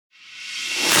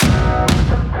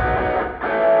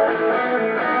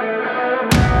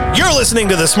listening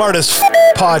to the Smartest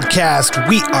Podcast.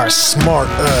 We are smart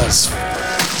as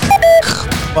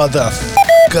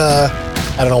motherfucker.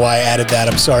 I don't know why I added that.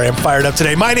 I'm sorry. I'm fired up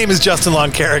today. My name is Justin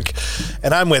Loncarrick,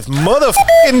 and I'm with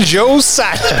motherfucking Joe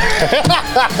Seiler.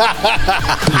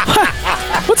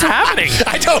 What's happening?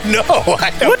 I don't know.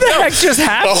 What the heck just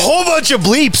happened? A whole bunch of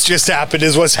bleeps just happened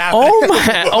is what's happening.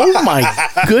 Oh my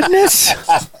goodness.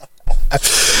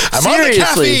 I'm Seriously, on the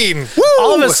caffeine. Woo!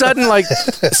 All of a sudden, like,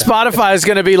 Spotify is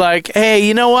going to be like, hey,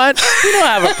 you know what? We don't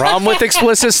have a problem with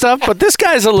explicit stuff, but this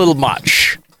guy's a little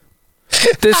much.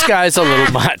 This guy's a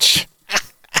little much.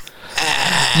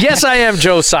 Yes, I am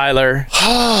Joe Seiler.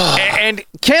 And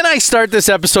can I start this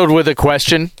episode with a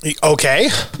question? Okay.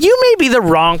 You may be the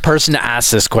wrong person to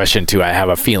ask this question to, I have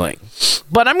a feeling.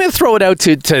 But I'm going to throw it out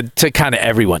to kind of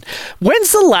everyone.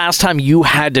 When's the last time you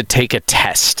had to take a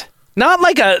test? Not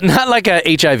like a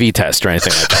HIV test or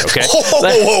anything like that, okay?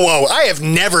 Whoa. I have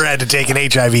never had to take an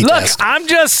HIV test. Look, I'm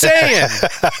just saying.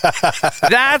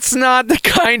 That's not the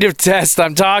kind of test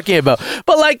I'm talking about.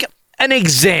 But like an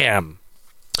exam,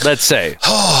 let's say.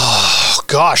 Oh,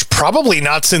 gosh, probably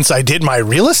not since I did my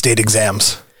real estate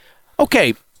exams.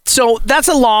 Okay, so is that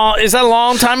a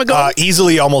long time ago?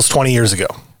 Easily almost 20 years ago.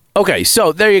 Okay,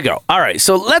 so there you go. All right,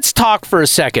 so let's talk for a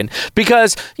second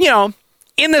because,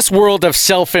 in this world of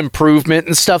self-improvement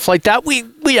and stuff like that,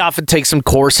 we often take some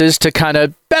courses to kind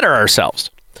of better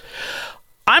ourselves.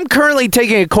 I'm currently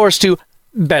taking a course to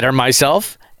better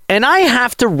myself, and I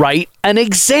have to write an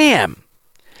exam.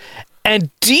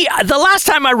 And the last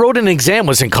time I wrote an exam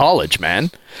was in college, man.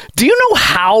 Do you know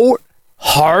how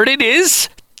hard it is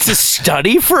to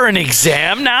study for an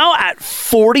exam now at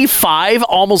 45,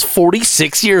 almost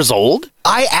 46 years old?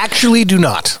 I actually do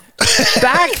not.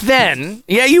 Back then,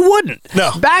 yeah, you wouldn't.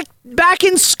 No. Back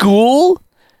in school,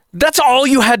 that's all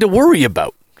you had to worry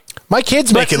about. My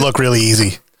kids make it look really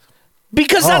easy.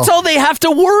 Because that's all they have to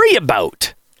worry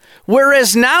about.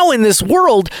 Whereas now in this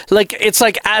world, like it's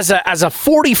like as a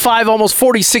 45, almost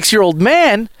 46-year-old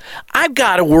man, I've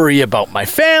got to worry about my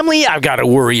family. I've got to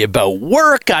worry about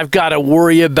work. I've got to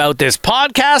worry about this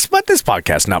podcast. But this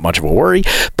podcast, not much of a worry.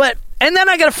 And then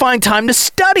I got to find time to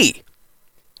study.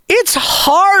 It's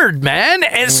hard, man.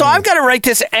 And so I've got to write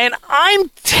this, and I'm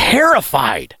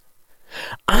terrified.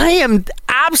 I am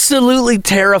absolutely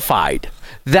terrified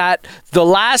that the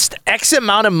last X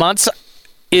amount of months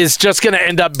is just going to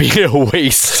end up being a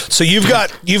waste. So you've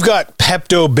got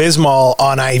Pepto-Bismol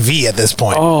on IV at this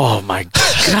point. Oh my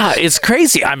God, it's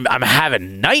crazy. I'm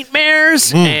having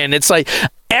nightmares, and it's like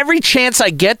every chance I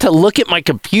get to look at my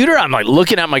computer, I'm like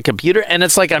looking at my computer, and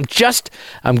it's like I'm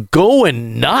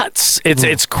going nuts.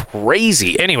 It's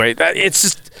crazy. Anyway,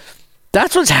 that's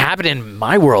what's happening in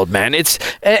my world, man.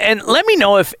 And let me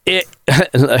know if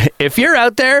you're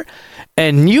out there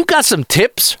and you got some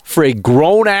tips for a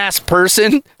grown-ass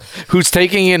person who's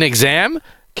taking an exam.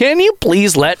 Can you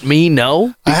please let me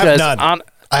know? Because I have none. I'm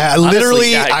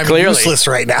useless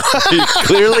right now.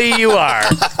 Clearly you are.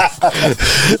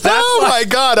 Oh my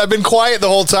God, I've been quiet the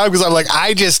whole time because I'm like,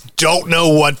 I just don't know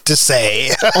what to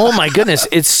say. Oh my goodness,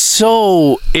 it's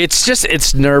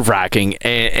nerve-wracking.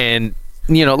 And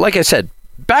like I said,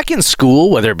 back in school,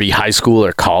 whether it be high school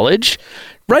or college,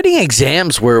 writing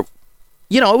exams were,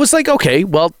 it was like, okay,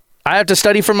 well, I have to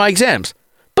study for my exams.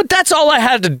 But that's all I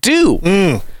had to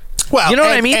do. Well, you know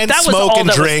what I mean? And that smoke was all and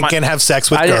drink and have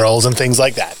sex with girls and things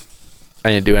like that. I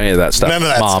didn't do any of that stuff. None of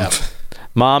that stuff.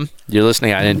 Mom, you're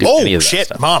listening. I didn't do any of that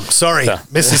stuff. Mom, sorry.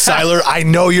 Mrs. Seiler, I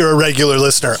know you're a regular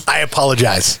listener. I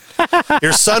apologize.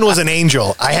 Your son was an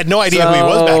angel. I had no idea who he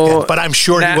was back then, but I'm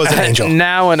sure he was an angel.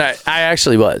 Now, and I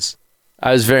actually was.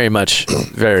 I was very much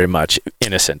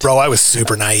innocent. Bro, I was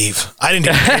super naive. I didn't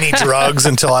do any drugs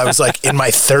until I was like in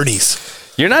my 30s.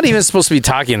 You're not even supposed to be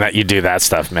talking that you do that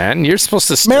stuff, man. You're supposed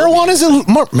to Marijuana's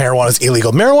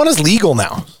illegal. Marijuana's legal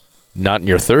now. Not in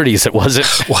your 30s, it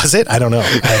wasn't. Was it? I don't know. I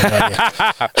have no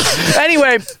idea.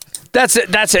 Anyway, that's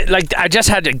it. Like, I just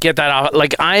had to get that off.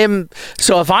 Like, if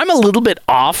I'm a little bit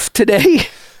off today,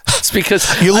 it's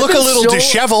because you look a little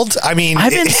disheveled. I mean,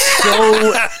 I've been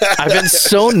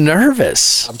so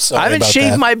nervous. I'm sorry. I haven't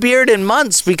shaved my beard in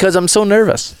months because I'm so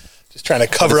nervous. Just trying to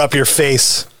cover up your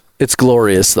face. It's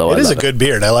glorious, though. It is a good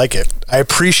beard. I like it. I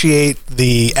appreciate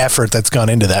the effort that's gone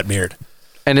into that beard.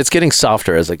 And it's getting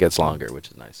softer as it gets longer,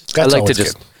 which is nice. That's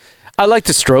I like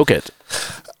to stroke it.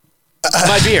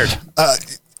 My beard. I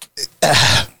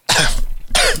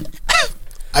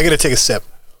got to take a sip.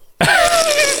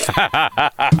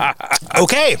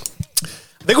 Okay.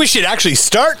 I think we should actually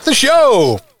start the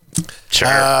show. Sure.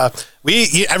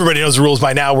 Everybody knows the rules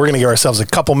by now. We're going to give ourselves a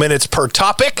couple minutes per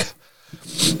topic.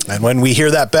 And when we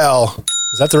hear that bell,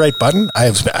 Is that the right button?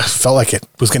 I felt like it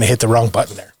was going to hit the wrong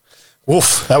button there.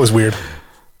 Woof, that was weird.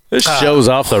 This show's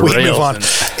off the rails. Move on.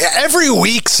 Every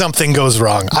week something goes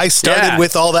wrong. I started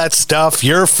with all that stuff.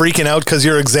 You're freaking out because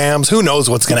your exams. Who knows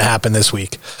what's going to happen this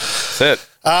week? That's it.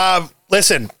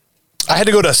 Listen, I had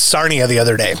to go to Sarnia the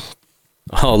other day.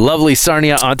 Oh, lovely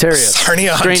Sarnia, Ontario.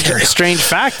 Ontario. Strange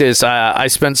fact is I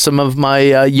spent some of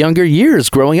my younger years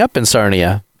growing up in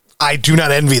Sarnia. I do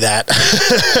not envy that.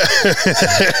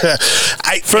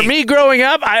 For me growing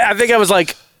up, I think I was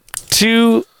like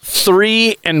 2,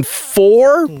 3, and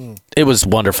 4. It was a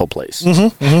wonderful place.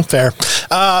 Fair.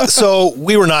 So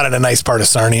we were not in a nice part of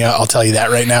Sarnia. I'll tell you that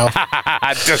right now.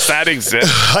 Does that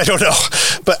exist? I don't know,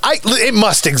 but it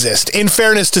must exist. In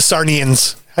fairness to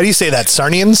Sarnians, how do you say that?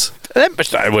 Sarnians?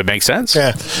 That would make sense.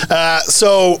 Yeah.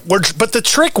 But the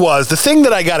trick was the thing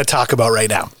that I got to talk about right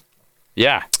now.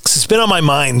 Yeah. It's been on my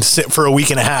mind for a week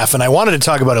and a half, and I wanted to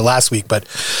talk about it last week, but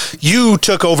you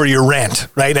took over your rant,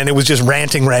 right? And it was just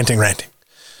ranting.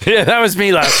 Yeah, that was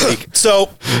me last week. So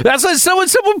that's what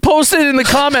someone posted in the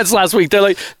comments last week. They're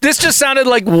like, "This just sounded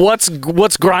like what's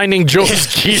grinding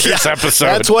Joe's gears episode."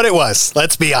 That's what it was.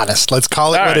 Let's be honest. Let's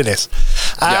call it what it is.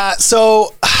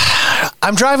 So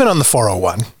I'm driving on the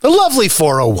 401, the lovely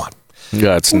 401.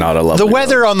 Yeah, it's not a lovely The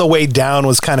weather road. on the way down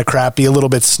was kind of crappy, a little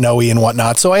bit snowy and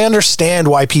whatnot. So I understand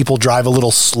why people drive a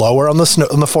little slower on the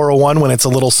 401 when it's a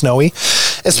little snowy,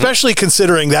 especially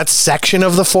considering that section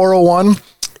of the 401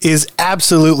 is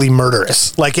absolutely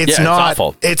murderous. Like it's not.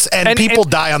 It's awful. And people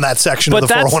die on that section of the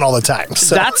 401 all the time.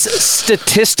 So. That's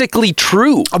statistically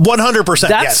true. 100%.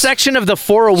 That section of the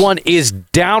 401 is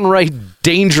downright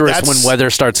dangerous when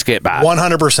weather starts to get bad.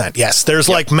 100%. Yes. There's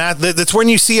that's when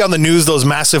you see on the news those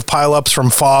massive pileups from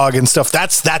fog and stuff.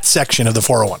 That's that section of the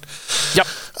 401. Yep.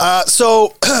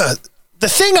 So the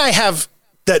thing I have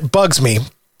that bugs me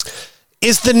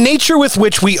is the nature with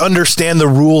which we understand the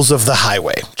rules of the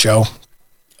highway, Joe.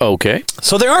 Okay.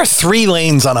 So there are 3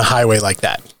 lanes on a highway like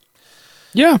that.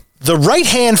 Yeah. The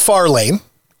right-hand far lane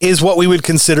is what we would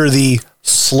consider the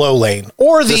slow lane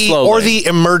or the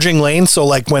emerging lane. So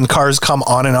like when cars come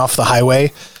on and off the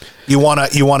highway, you want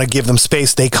to give them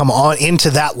space. They come on into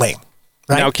that lane.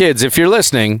 Right? Now, kids, if you're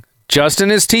listening,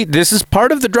 Justin is this is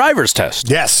part of the driver's test.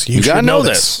 Yes, you gotta should know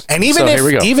this. And even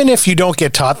if you don't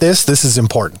get taught this is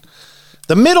important.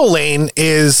 The middle lane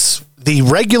is the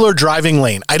regular driving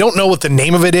lane. I don't know what the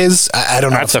name of it is. I don't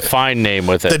know. That's a fine name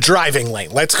with it. The driving lane.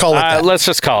 Let's call it that. Let's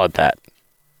just call it that.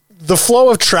 The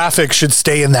flow of traffic should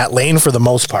stay in that lane for the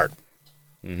most part.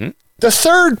 Mm-hmm.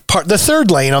 The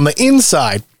third lane on the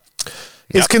inside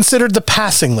is considered the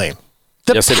passing lane.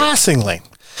 The passing lane.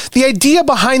 The idea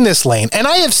behind this lane, and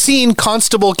I have seen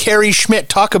Constable Carrie Schmidt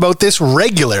talk about this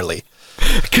regularly.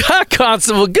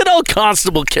 Good old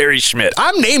Constable Carrie Schmidt.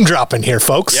 I'm name dropping here,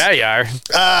 folks. Yeah, you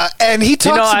are. And he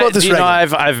talks about this.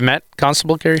 I've met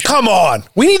Constable Carrie Schmidt. Come on,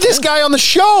 we need this guy on the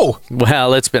show.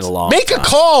 Well, it's been a long. Make a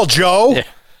call, Joe. Yeah.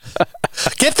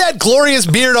 Get that glorious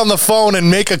beard on the phone and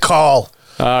make a call.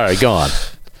 All right, go on.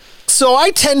 So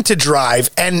I tend to drive,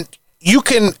 and you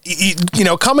can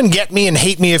come and get me and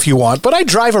hate me if you want, but I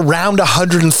drive around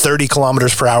 130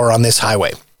 kilometers per hour on this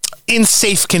highway. In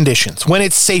safe conditions, when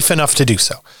it's safe enough to do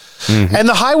so. Mm-hmm. And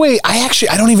the highway,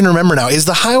 I don't even remember now. Is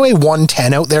the highway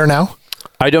 110 out there now?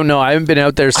 I don't know. I haven't been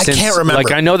out there since. I can't remember.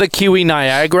 Like, I know the QE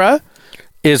Niagara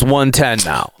is 110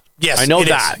 now. Yes, I know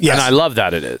that. Yes. And I love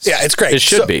that it is. Yeah, it's great. It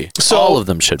should be. So, all of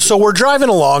them should be. So we're driving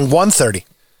along 130,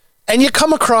 and you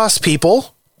come across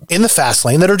people in the fast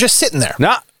lane that are just sitting there.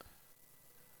 Nah.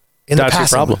 That's your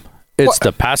problem. It's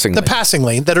the passing lane. The passing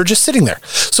lane that are just sitting there.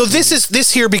 So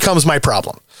this here becomes my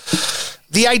problem.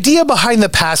 The idea behind the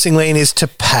passing lane is to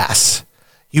pass.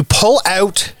 You pull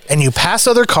out and you pass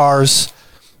other cars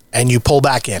and you pull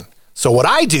back in. So what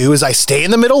I do is I stay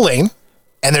in the middle lane,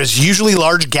 and there's usually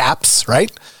large gaps,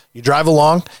 right? You drive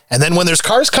along, and then when there's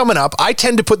cars coming up, I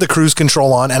tend to put the cruise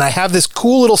control on, and I have this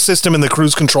cool little system in the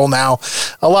cruise control now.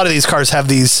 A lot of these cars have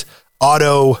these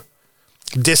auto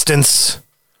distance,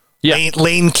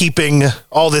 lane keeping,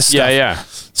 all this stuff. Yeah.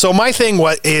 So my thing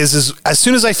is as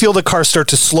soon as I feel the car start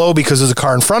to slow because there's a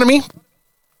car in front of me,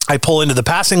 I pull into the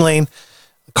passing lane.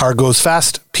 The car goes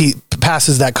fast,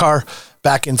 passes that car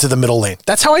back into the middle lane.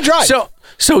 That's how I drive.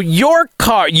 So your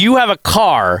car, you have a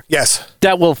car,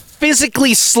 that will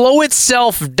physically slow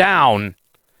itself down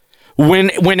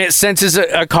when it senses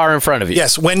a car in front of you.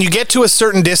 Yes, when you get to a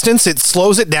certain distance, it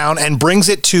slows it down and brings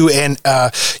it to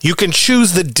you can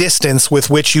choose the distance with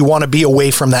which you want to be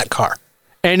away from that car.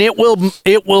 And it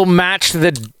will match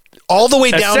all the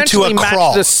way down to a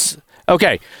crawl.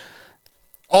 Okay.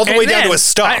 All the way down to a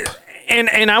stop.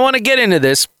 And I want to get into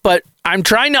this, but I'm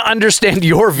trying to understand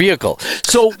your vehicle.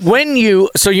 So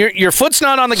your foot's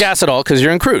not on the gas at all because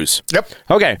you're in cruise. Yep.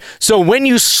 Okay. So when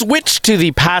you switch to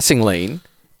the passing lane,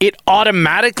 it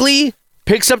automatically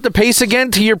picks up the pace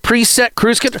again to your preset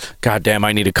cruise control. God damn,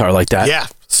 I need a car like that. Yeah.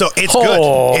 So it's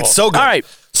good. It's so good. All right.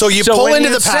 So you pull into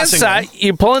the passing lane.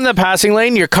 You pull in the passing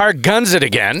lane, your car guns it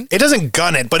again. It doesn't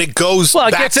gun it, but it goes Well,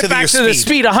 it back gets it to back your to the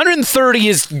speed. 130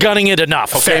 is gunning it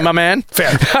enough, okay, Fair. my man?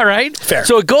 Fair. All right? Fair.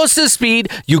 So it goes to the speed,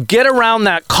 you get around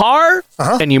that car,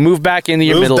 and you move back into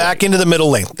your middle back into the middle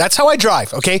lane. That's how I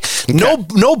drive, okay?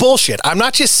 No bullshit. I'm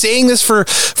not just saying this for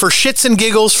shits and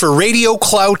giggles, for radio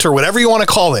clout, or whatever you want to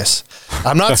call this.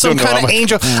 I'm not some kind of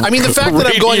angel. I mean, the fact that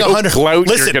I'm going 100. Clout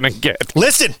listen, you're gonna get.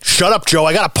 Listen, shut up, Joe.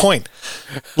 I got a point.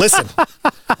 Listen,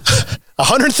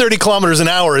 130 kilometers an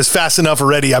hour is fast enough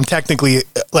already. I'm technically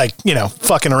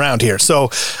fucking around here. So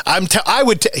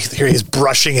here he is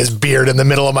brushing his beard in the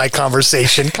middle of my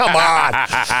conversation. Come on.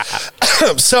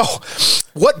 So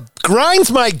what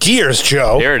grinds my gears,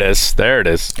 Joe? There it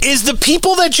is. Is the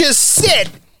people that just sit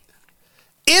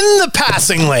in the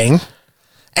passing lane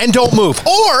and don't move,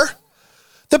 or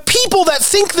the people that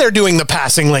think they're doing the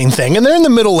passing lane thing and they're in the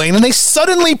middle lane and they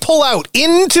suddenly pull out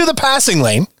into the passing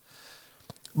lane,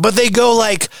 but they go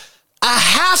like a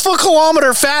half a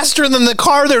kilometer faster than the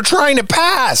car they're trying to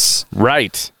pass.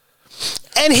 Right.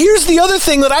 And here's the other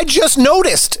thing that I just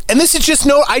noticed. And this is just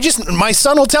my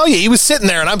son will tell you, he was sitting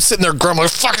there and I'm sitting there grumbling,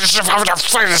 fuck this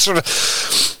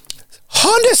shit.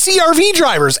 Honda CRV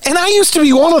drivers, and I used to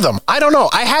be one of them. I don't know.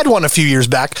 I had one a few years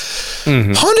back.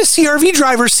 Mm-hmm. Honda CRV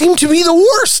drivers seem to be the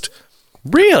worst.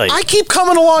 Really? I keep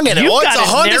coming along in it. You've It's a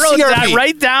Honda narrowed CRV. that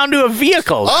right down to a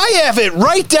vehicle. I have it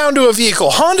right down to a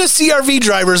vehicle. Honda CRV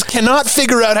drivers cannot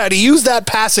figure out how to use that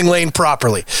passing lane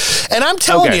properly. And I'm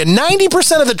telling you,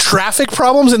 90% of the traffic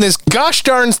problems in this gosh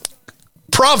darn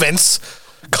province,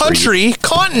 country,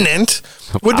 continent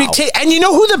would be and you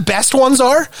know who the best ones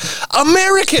are?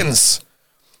 Americans.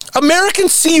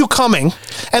 Americans see you coming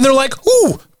and they're like,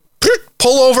 ooh,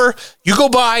 pull over, you go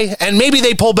by, and maybe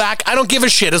they pull back. I don't give a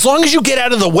shit. As long as you get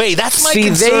out of the way. That's my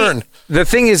concern. The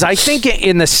thing is, I think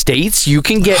in the States, you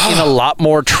can get in a lot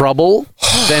more trouble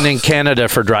than in Canada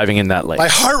for driving in that lane. My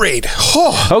heart rate.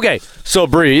 Okay, so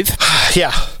breathe.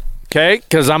 Yeah. Okay,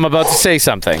 because I'm about to say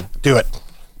something. Do it.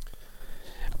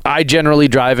 I generally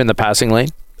drive in the passing lane.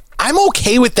 I'm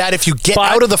okay with that if you get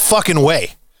out of the fucking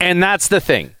way. And that's the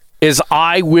thing, is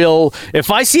I will,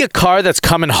 if I see a car that's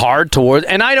coming hard towards,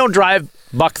 and I don't drive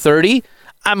buck 30,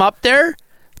 I'm up there,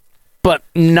 but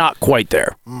not quite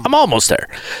there. I'm almost there.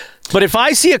 But if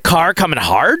I see a car coming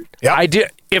hard, I do.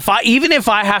 Even if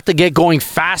I have to get going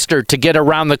faster to get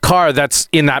around the car that's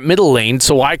in that middle lane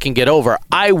so I can get over,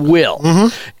 I will.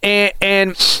 Mm-hmm.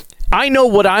 And I know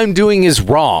what I'm doing is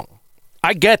wrong.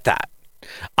 I get that.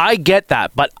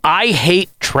 But I hate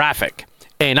traffic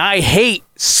and I hate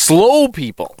slow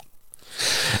people.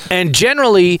 And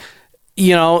generally,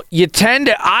 you tend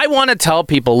to, I want to tell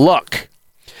people, look,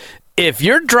 if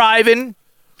you're driving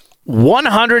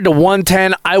 100 to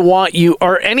 110, I want you,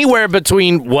 or anywhere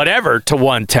between whatever to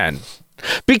 110.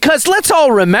 Because let's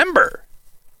all remember,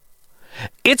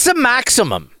 it's a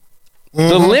maximum. Mm-hmm.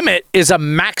 The limit is a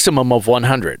maximum of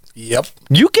 100. Yep.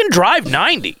 You can drive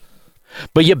 90,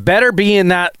 but you better be in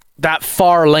that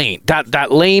far lane,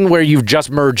 that lane where you've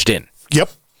just merged in. Yep.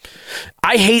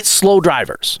 I hate slow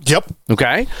drivers. Yep.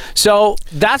 Okay? So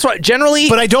that's what generally...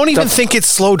 But I don't even think it's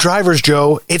slow drivers,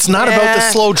 Joe. It's not about the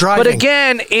slow driving. But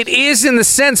again, it is in the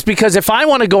sense because if I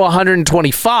want to go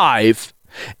 125,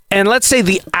 and let's say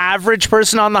the average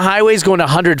person on the highway is going to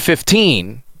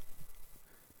 115,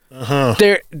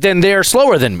 then they're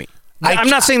slower than me. I'm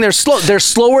not saying they're slow. They're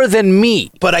slower than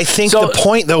me. But I think the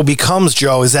point, though, becomes,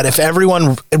 Joe, is that if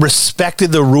everyone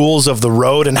respected the rules of the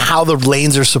road and how the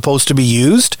lanes are supposed to be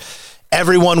used,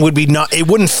 everyone would be it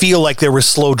wouldn't feel like there were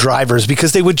slow drivers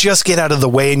because they would just get out of the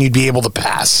way and you'd be able to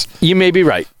pass. You may be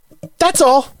right. That's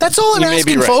all. That's all I'm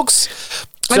asking, folks.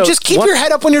 And just keep your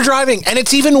head up when you're driving. And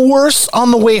it's even worse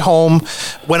on the way home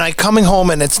when I'm coming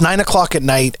home and it's 9:00 at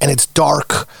night and it's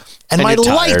dark. And my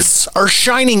lights are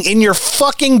shining in your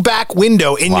fucking back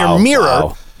window, in your mirror.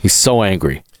 Wow. He's so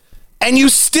angry. And you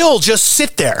still just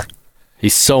sit there.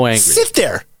 He's so angry. Sit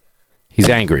there. He's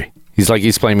angry. He's like,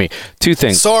 he's playing me. Two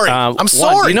things. Sorry. I'm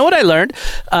sorry. One, you know what I learned?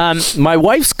 My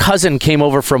wife's cousin came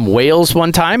over from Wales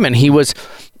one time, and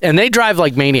and they drive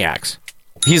like maniacs.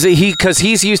 Because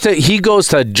he goes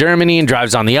to Germany and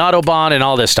drives on the Autobahn and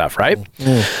all this stuff, right?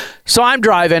 So I'm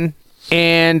driving,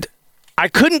 and I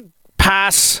couldn't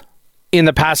pass in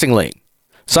the passing lane.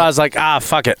 So I was like,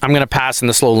 fuck it. I'm going to pass in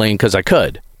the slow lane because I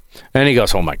could. And he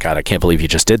goes, oh my God, I can't believe you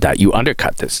just did that. You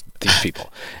undercut these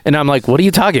people. And I'm like, what are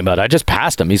you talking about? I just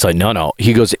passed him. He's like, no.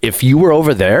 He goes, if you were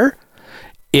over there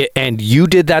and you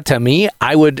did that to me,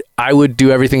 I would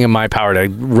do everything in my power to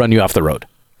run you off the road.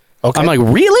 Okay. I'm like,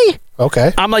 really?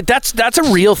 Okay. I'm like, that's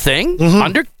a real thing?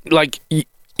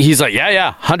 He's like,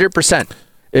 yeah, 100%.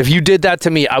 If you did that to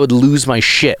me, I would lose my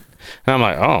shit. And I'm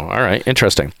like, oh, all right,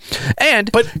 interesting. But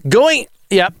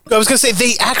I was going to say,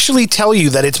 they actually tell you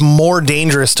that it's more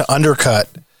dangerous to undercut.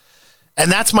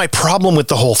 And that's my problem with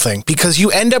the whole thing, because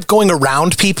you end up going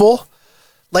around people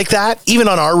like that, even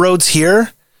on our roads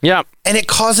here. Yeah. And it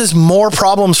causes more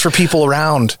problems for people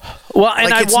around. Well,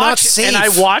 and I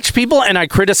watch people and I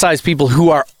criticize people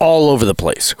who are all over the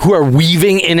place, who are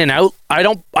weaving in and out. I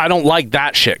don't like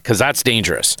that shit because that's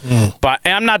dangerous. But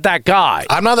I'm not that guy.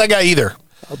 I'm not that guy either.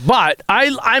 But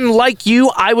I'm like you.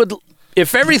 I would,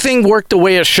 if everything worked the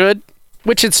way it should,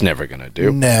 which it's never going to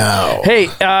do. No. Hey,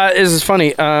 this is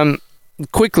funny.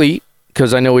 Quickly,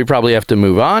 because I know we probably have to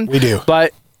move on. We do.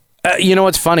 But you know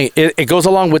what's funny? It goes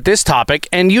along with this topic,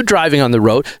 and you driving on the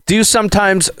road, do you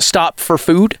sometimes stop for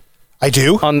food? I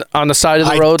do. On the side of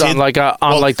the road, on like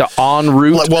the en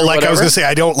route? Well, like I was going to say,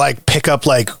 I don't like pick up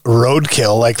like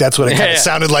roadkill. Like that's what it kind of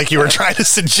sounded like you were trying to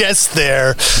suggest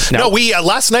there. No, we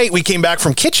last night we came back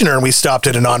from Kitchener and we stopped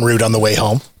at an en route on the way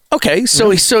home. Okay,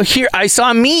 so here I saw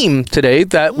a meme today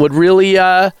that would really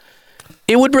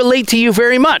it would relate to you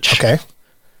very much. Okay.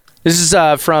 This is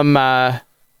from at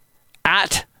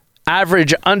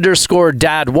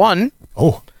average_dad1.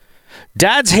 Oh.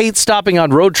 Dads hate stopping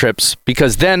on road trips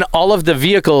because then all of the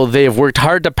vehicle they have worked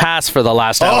hard to pass for the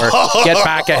last hour get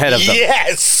back ahead of them.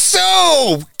 Yes,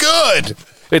 so good.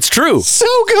 It's true. So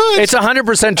good. It's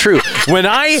 100% true. When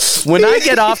I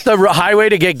get off the highway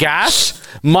to get gas,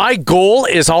 my goal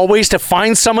is always to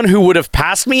find someone who would have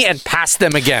passed me and pass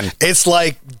them again. It's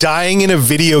like dying in a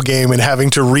video game and having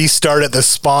to restart at the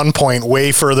spawn point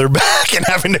way further back and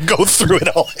having to go through it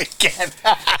all again.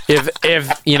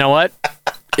 if you know what?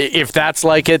 If that's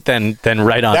like it, then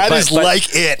right on. That is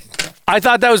like it. I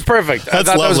thought that was perfect. I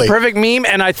thought that was a perfect meme,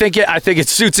 and I think it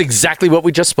suits exactly what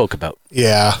we just spoke about.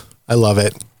 Yeah, I love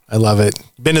it. I love it.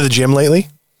 Been to the gym lately?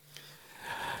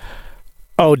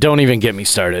 Oh, don't even get me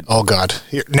started. Oh God!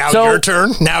 Your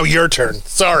turn. Now your turn.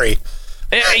 Sorry.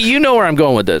 You know where I'm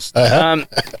going with this. Uh-huh.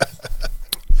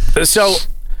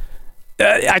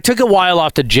 I took a while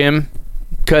off the gym.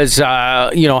 Because had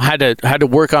to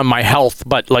work on my health,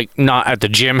 but like not at the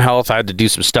gym health. I had to do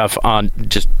some stuff on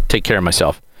just take care of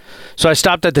myself. So I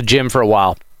stopped at the gym for a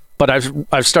while, but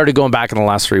I've started going back in the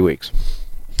last 3 weeks.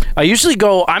 I usually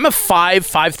go. I'm a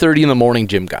 5:30 in the morning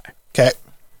gym guy. Okay.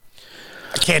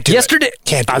 I can't do it.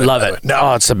 Can't do it. I love it.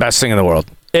 No, it's the best thing in the world.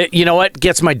 You know what?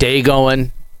 Gets my day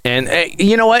going. And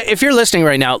you know what? If you're listening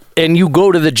right now and you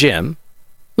go to the gym,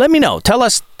 let me know. Tell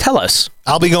us.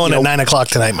 I'll be going at 9 o'clock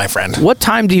tonight, my friend. What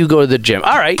time do you go to the gym?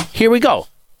 All right, here we go.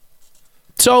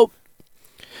 So,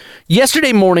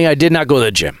 yesterday morning, I did not go to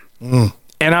the gym.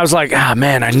 And I was like,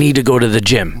 man, I need to go to the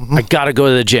gym. Mm-hmm. I got to go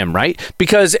to the gym, right?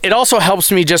 Because it also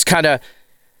helps me just kind of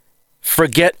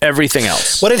forget everything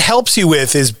else. What it helps you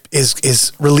with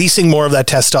is releasing more of that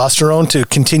testosterone to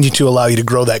continue to allow you to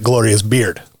grow that glorious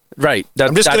beard. Right.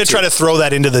 I'm just going to try to throw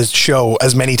that into the show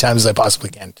as many times as I possibly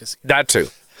can. That too.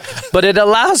 But it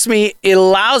allows me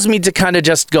to kind of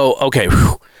just go, okay,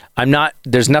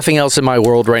 there's nothing else in my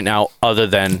world right now other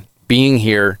than being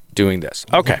here doing this.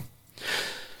 Okay.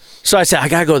 So I said, I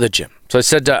got to go to the gym. So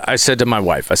I said to my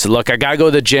wife, I said, look, I got to go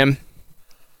to the gym.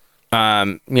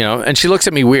 And she looks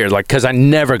at me weird, like, cause I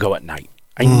never go at night.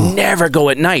 I never go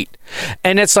at night.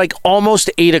 And it's like almost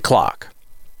 8 o'clock.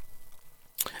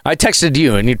 I texted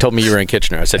you and you told me you were in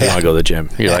Kitchener. I said, you want to go to the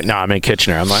gym? You're like, no, I'm in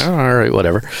Kitchener. I'm like, oh, all right,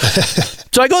 whatever.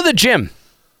 So I go to the gym.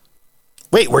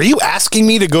 Wait, were you asking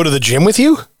me to go to the gym with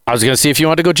you? I was going to see if you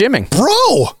wanted to go gymming.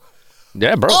 Bro.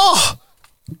 Yeah, bro. Oh,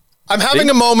 I'm having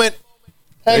a moment.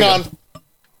 Hang on. I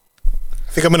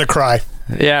think I'm going to cry.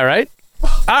 Yeah, right?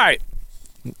 All right.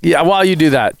 Yeah, while you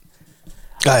do that.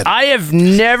 Go ahead. I have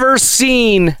never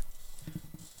seen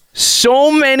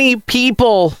so many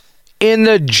people in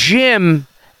the gym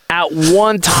at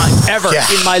one time ever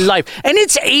in my life. And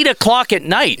it's 8 o'clock at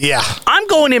night. Yeah. I'm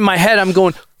going in my head, I'm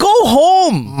going, go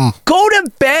home. Go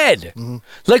to bed.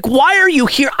 Like, why are you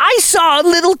here? I saw a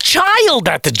little child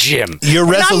at the gym. Your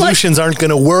resolutions aren't going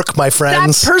to work, my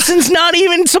friends. That person's not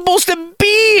even supposed to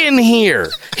be in here.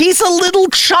 He's a little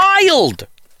child.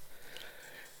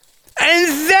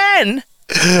 And then,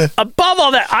 above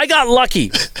all that, I got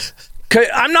lucky.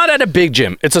 I'm not at a big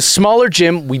gym. It's a smaller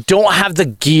gym. We don't have the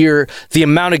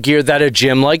amount of gear that a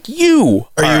gym like you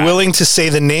are. You willing to say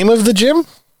the name of the gym?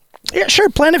 Yeah, sure.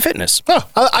 Planet Fitness. Oh,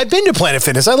 I've been to Planet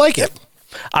Fitness. I like it.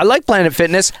 I like Planet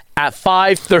Fitness at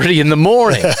 5:30 in the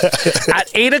morning. At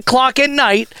 8 o'clock at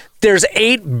night, there's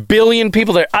 8 billion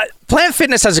people there. Planet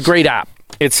Fitness has a great app.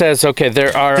 It says, okay,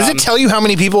 there are... Does it tell you how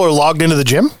many people are logged into the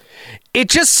gym? It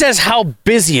just says how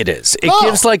busy it is. It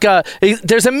gives like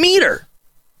there's a meter.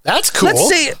 That's cool.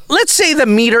 Let's say the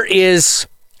meter is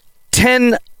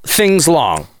 10 things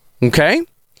long, okay?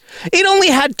 It only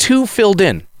had 2 filled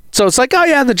in. So it's like, oh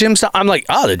yeah, the gym's not... I'm like,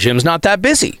 oh, the gym's not that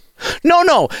busy.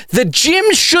 No, the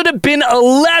gym should have been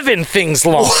 11 things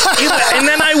long. And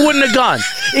then I wouldn't have gone.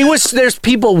 There's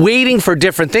people waiting for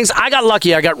different things. I got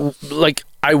lucky.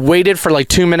 I waited for like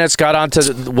 2 minutes, got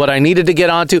onto what I needed to get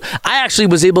onto. I actually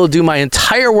was able to do my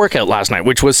entire workout last night,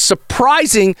 which was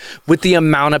surprising with the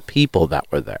amount of people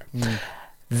that were there.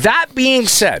 That being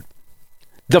said,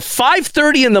 the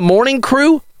 5:30 in the morning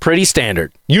crew, pretty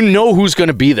standard. You know who's going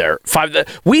to be there.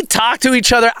 We talk to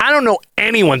each other. I don't know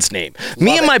anyone's name.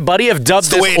 Me and my buddy have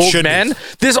dubbed this old man.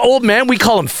 This old man, we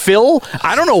call him Phil.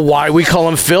 I don't know why we call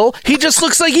him Phil. He just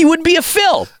looks like he would be a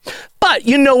Phil. But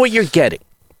you know what you're getting.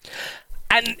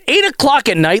 At 8 o'clock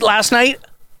at night last night,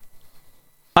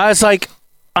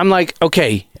 I'm like,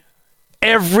 okay,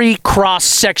 every cross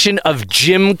section of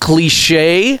gym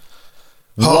cliche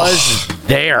was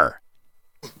there.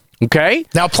 Okay.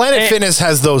 Now, Planet Fitness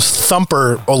has those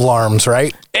thumper alarms,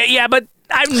 right? Yeah, but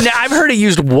I've heard it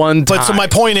used one time. But so my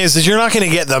point is you're not going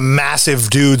to get the massive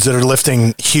dudes that are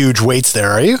lifting huge weights there,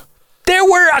 are you? There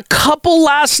were a couple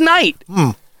last night.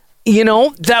 You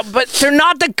know but they're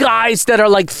not the guys that are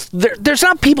like. There's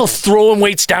not people throwing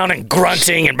weights down and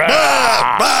grunting and. They're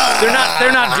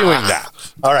not doing that.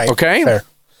 All right. Okay. Fair.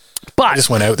 But I just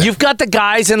went out there. You've got the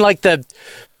guys in like the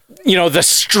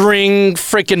string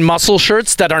freaking muscle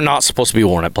shirts that are not supposed to be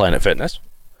worn at Planet Fitness.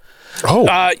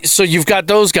 Oh. So you've got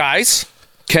those guys.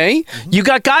 Okay. You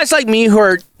got guys like me who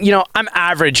are, I'm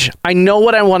average. I know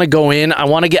what I want to go in.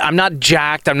 I'm not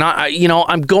jacked. I'm not,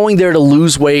 I'm going there to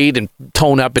lose weight and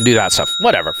tone up and do that stuff.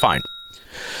 Whatever. Fine.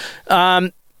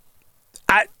 At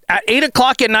 8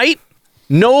 o'clock at night,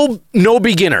 no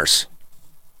beginners.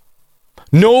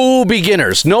 No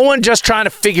beginners. No one just trying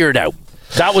to figure it out.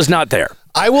 That was not there.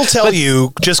 I will tell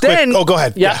you just quick. Oh, go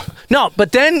ahead. Yeah. No,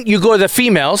 but then you go to the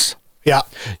females. Yeah.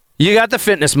 You got the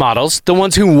fitness models, the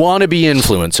ones who want to be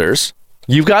influencers.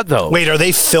 You've got those. Wait, are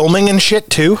they filming and shit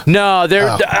too? No,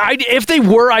 if they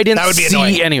were, I didn't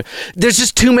see any. There's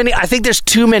just too many. I think there's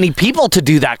too many people to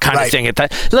do that kind of thing.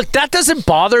 Look, that doesn't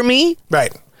bother me.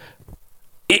 Right.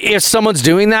 If someone's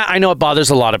doing that, I know it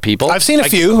bothers a lot of people. I've seen a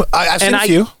few. I've seen a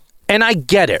few. And I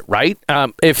get it, right?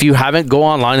 If you haven't, go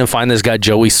online and find this guy,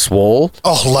 Joey Swole.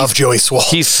 Oh, love Joey Swole.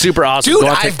 He's super awesome. Dude, go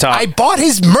on TikTok. I bought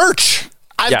his merch.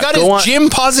 I've got his Gym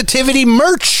Positivity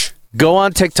merch. Go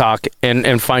on TikTok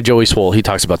and find Joey Swole. He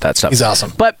talks about that stuff. He's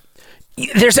awesome. But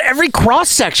there's every cross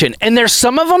section, and there's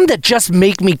some of them that just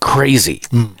make me crazy.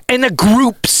 And the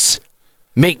groups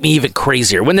make me even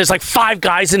crazier. When there's like 5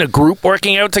 guys in a group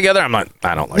working out together, I'm like,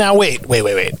 I don't like it. Now, wait.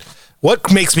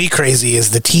 What makes me crazy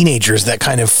is the teenagers that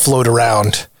kind of float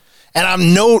around. And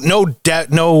I'm no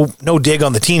dig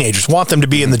on the teenagers. Want them to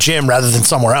be in the gym rather than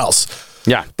somewhere else.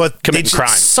 Yeah, but committing crime.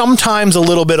 Sometimes a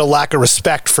little bit of lack of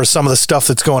respect for some of the stuff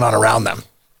that's going on around them.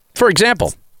 For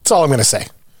example. That's all I'm going to say.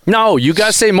 No, you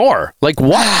guys say more. Like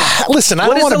what? Listen, I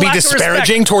don't want to be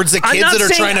disparaging towards the kids that are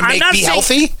trying to make me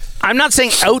healthy. I'm not saying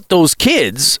out those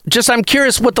kids. Just I'm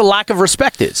curious what the lack of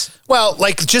respect is. Well,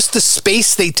 like just the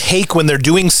space they take when they're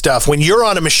doing stuff. When you're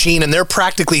on a machine and they're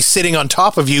practically sitting on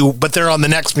top of you, but they're on the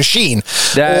next machine.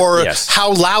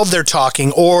 How loud they're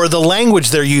talking or the language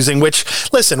they're using,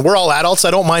 which, listen, we're all adults.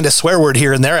 I don't mind a swear word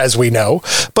here and there, as we know.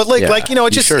 But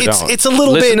it's a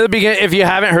little bit. Listen to the beginning. If you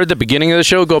haven't heard the beginning of the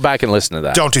show, go back and listen to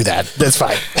that. Don't do that. That's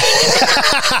fine.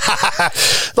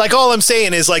 Like all I'm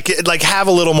saying is like have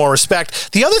a little more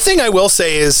respect. The other thing I will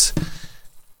say is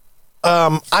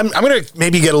I'm going to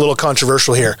maybe get a little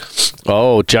controversial here.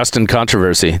 Oh, Justin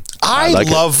controversy. I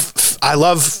love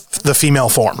the female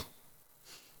form.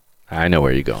 I know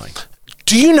where you're going.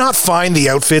 Do you not find the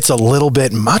outfits a little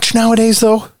bit much nowadays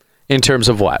though? In terms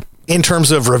of what? In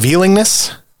terms of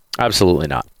revealingness? Absolutely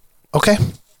not. Okay.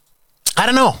 I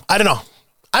don't know what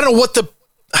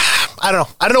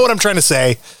I'm trying to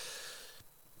say.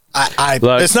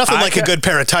 There's nothing like a good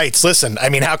pair of tights. Listen, I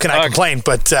mean, how can I complain?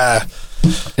 But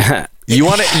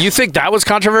you think that was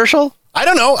controversial? I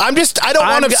don't know. I don't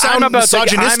want to sound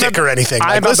misogynistic or anything.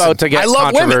 I'm about to get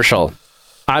controversial.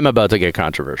 I'm about to get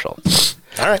controversial.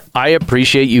 All right. I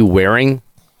appreciate you wearing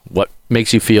what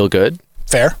makes you feel good.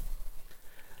 Fair.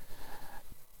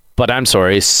 But I'm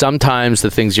sorry. Sometimes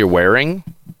the things you're wearing,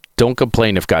 don't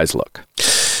complain if guys look.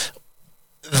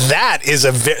 That is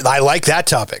I like that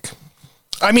topic.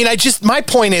 I mean, my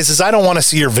point is I don't want to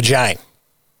see your vagina.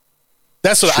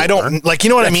 That's what I don't like. You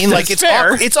know what I mean? Like it's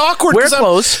awkward. We're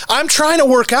close. I'm trying to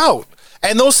work out,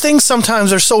 and those things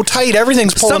sometimes are so tight.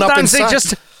 Everything's pulling up inside.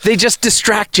 Sometimes they just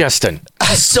distract Justin.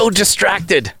 I'm so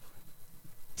distracted.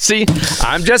 See,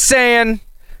 I'm just saying.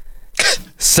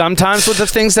 Sometimes with the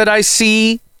things that I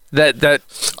see that the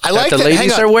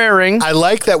ladies are wearing. I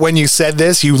like that when you said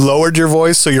this, you lowered your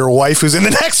voice so your wife who's in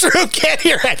the next room can't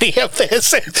hear any of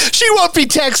this. She won't be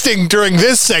texting during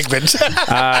this segment.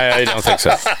 I don't think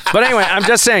so. But anyway, I'm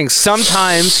just saying,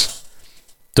 sometimes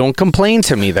don't complain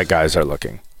to me that guys are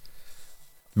looking.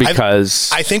 Because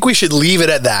I think we should leave it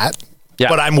at that. Yeah.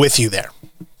 But I'm with you there.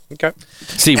 Okay.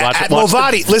 See, watch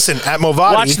Movati. Listen, at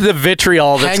Movati, watch the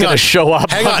vitriol that's going to show up.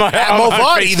 Hang on. At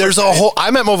Movati, there's a whole.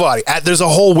 I'm at Movati. There's a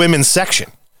whole women's section.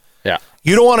 Yeah.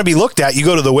 You don't want to be looked at. You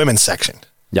go to the women's section.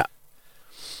 Yeah.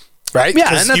 Right.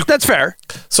 Yeah, and that's fair.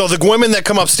 So the women that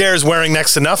come upstairs wearing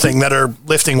next to nothing that are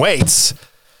lifting weights,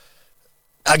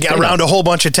 around a whole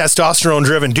bunch of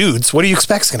testosterone-driven dudes, what do you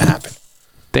expect is going to happen?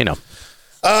 They know.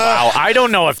 Wow. I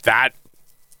don't know if that.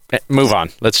 Move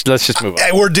on. Let's just move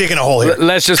on. We're digging a hole here.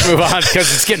 Let's just move on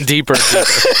because it's getting deeper and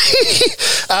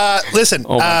deeper. Listen,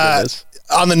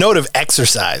 on the note of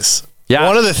exercise,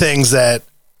 one of the things that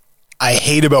I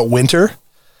hate about winter,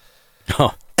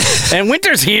 and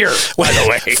winter's here, by the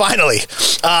way, finally,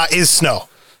 is snow.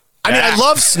 I mean, I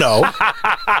love snow.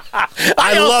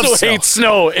 I also hate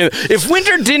snow. If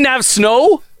winter didn't have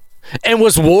snow and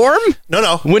was warm,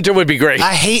 no, winter would be great.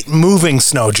 I hate moving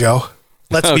snow, Joe.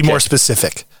 Let's be more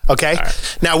specific. Okay.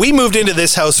 Right. Now we moved into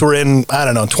this house. We're in,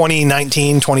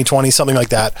 2019, 2020, something like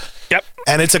that. Yep.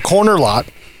 And it's a corner lot.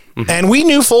 Mm-hmm. And we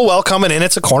knew full well coming in,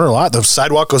 it's a corner lot. The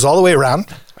sidewalk goes all the way around.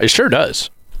 It sure does.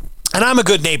 And I'm a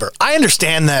good neighbor. I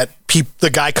understand that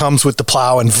the guy comes with the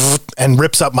plow and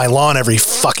rips up my lawn every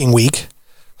fucking week.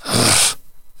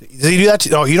 Does he do that?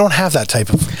 No, you don't have that type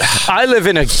of... I live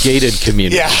in a gated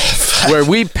community where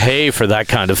we pay for that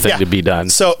kind of thing to be done.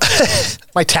 So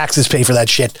my taxes pay for that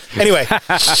shit. Anyway,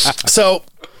 so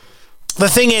the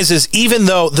thing is even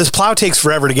though this plow takes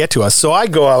forever to get to us, so I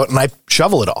go out and I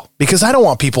shovel it all because I don't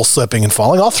want people slipping and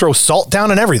falling. I'll throw salt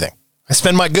down and everything. I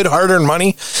spend my good hard-earned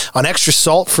money on extra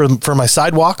salt for my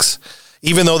sidewalks,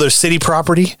 even though they're city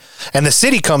property. And the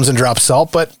city comes and drops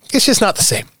salt, but it's just not the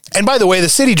same. And by the way, the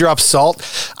city drops salt.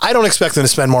 I don't expect them to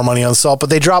spend more money on salt, but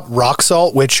they drop rock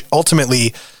salt, which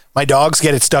ultimately my dogs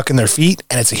get it stuck in their feet,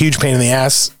 and it's a huge pain in the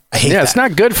ass. I hate that. Yeah, it's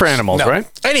not good for animals, right?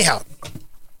 Anyhow,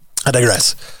 I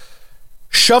digress.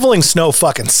 Shoveling snow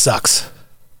fucking sucks.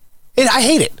 I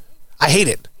hate it. I hate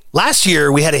it. Last year,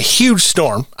 we had a huge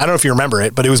storm. I don't know if you remember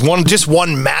it, but it was just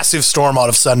one massive storm all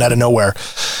of a sudden out of nowhere.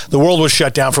 The world was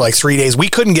shut down for like 3 days. We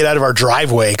couldn't get out of our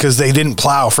driveway because they didn't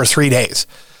plow for 3 days.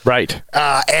 Right.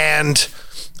 And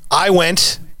I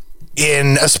went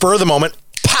in a spur of the moment,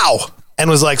 pow, and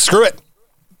was like, screw it,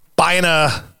 buying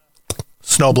a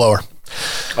snowblower.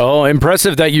 Oh,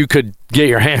 impressive that you could get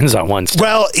your hands on one.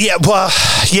 Well,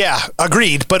 yeah,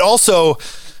 agreed. But also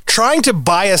trying to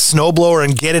buy a snowblower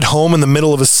and get it home in the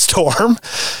middle of a storm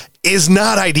is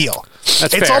not ideal.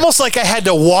 That's it's fair. Almost like I had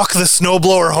to walk the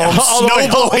snowblower home,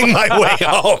 snowblowing my way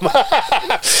home.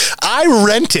 I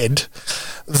rented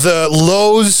the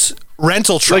Lowe's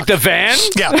rental truck. Like the van?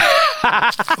 Yeah.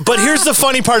 But here's the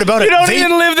funny part about it. You don't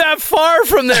even live that far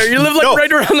from there. You live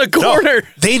right around the corner. No,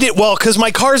 they did, because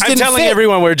my cars didn't fit. I'm telling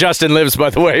everyone where Justin lives, by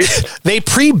the way. They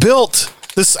pre-built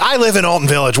this. I live in Alton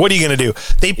Village. What are you going to do?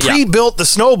 They pre-built the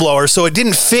snowblower, so it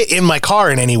didn't fit in my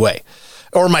car in any way.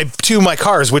 Or my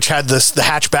cars, which had the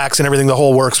hatchbacks and everything, the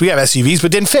whole works. We have SUVs,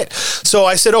 but didn't fit. So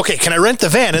I said, okay, can I rent the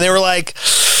van? And they were like...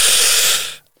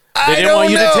 They didn't want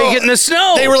you to take it in the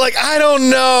snow. They were like, I don't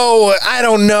know.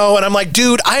 And I'm like,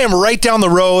 dude, I am right down the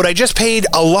road. I just paid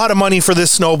a lot of money for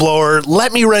this snowblower.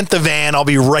 Let me rent the van. I'll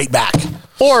be right back.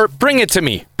 Or bring it to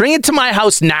me. Bring it to my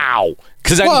house now.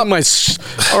 Because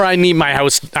I need my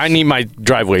house. I need my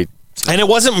driveway. And it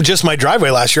wasn't just my driveway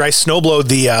last year. I snowblowed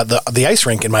the ice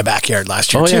rink in my backyard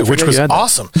last year too, which was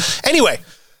awesome. Anyway,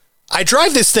 I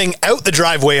drive this thing out the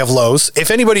driveway of Lowe's.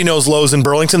 If anybody knows Lowe's in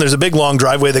Burlington, there's a big long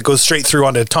driveway that goes straight through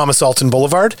onto Thomas Alton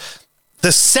Boulevard.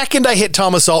 The second I hit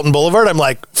Thomas Alton Boulevard, I'm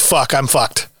like, fuck, I'm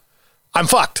fucked. I'm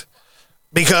fucked.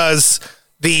 Because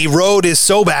the road is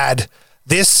so bad.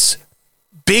 This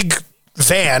big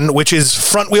van, which is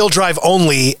front wheel drive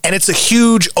only, and it's a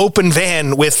huge open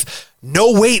van with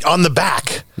no weight on the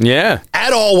back. Yeah.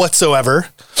 At all whatsoever.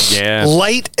 Yeah.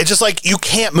 Light. It's just like you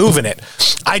can't move in it.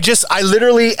 I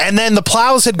literally, and then the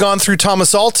plows had gone through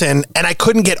Thomas Alton and I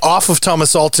couldn't get off of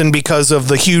Thomas Alton because of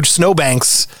the huge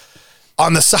snowbanks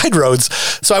on the side roads.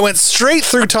 So I went straight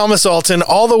through Thomas Alton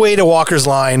all the way to Walker's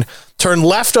Line, turned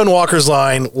left on Walker's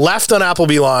Line, left on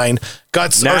Appleby Line,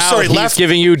 he's left.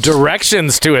 Giving you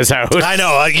directions to his house. I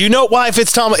know. You know why? If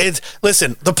it's Tom,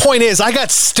 listen. The point is, I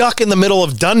got stuck in the middle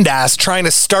of Dundas trying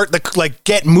to start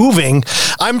get moving.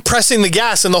 I'm pressing the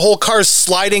gas, and the whole car's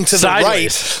sliding to the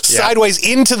right, sideways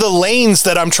into the lanes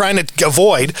that I'm trying to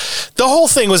avoid. The whole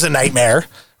thing was a nightmare.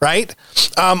 Right?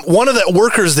 One of the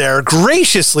workers there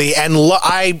graciously, and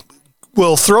I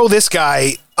will throw this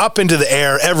guy up into the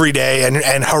air every day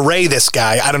and hooray this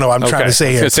guy. I don't know what I'm trying to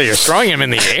say here. So you're throwing him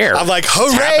in the air. I'm like,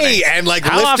 hooray! And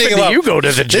how lifting him often up. do you go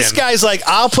to the gym? This guy's like,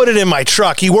 I'll put it in my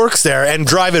truck. He works there and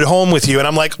drive it home with you. And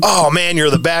I'm like, oh man,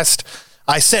 you're the best.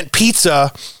 I sent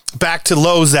pizza back to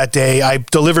Lowe's that day. I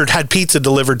had pizza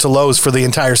delivered to Lowe's for the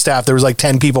entire staff. There was like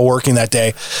 10 people working that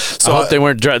day. So I hope they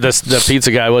weren't. The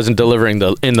pizza guy wasn't delivering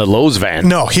in the Lowe's van.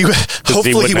 No,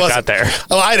 hopefully he wasn't. Got there.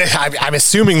 Oh, I'm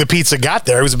assuming the pizza got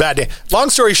there. It was a bad day. Long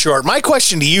story short, my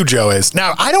question to you, Joe, is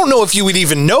now I don't know if you would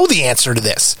even know the answer to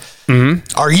this.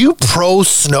 Mm-hmm. Are you pro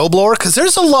snowblower? Because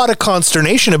there's a lot of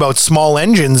consternation about small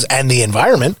engines and the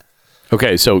environment.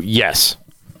 Okay, so yes.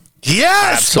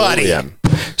 Yes, absolutely, buddy. Yeah.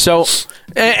 So,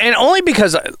 and only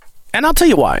because, and I'll tell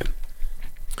you why.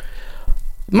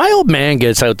 My old man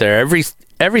gets out there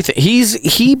everything.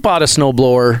 He bought a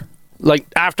snowblower like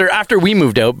after we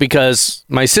moved out because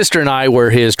my sister and I were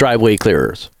his driveway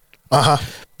clearers.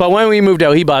 But when we moved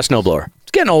out, he bought a snowblower.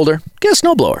 He's getting older. Get a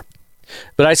snowblower.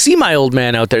 But I see my old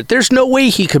man out there. There's no way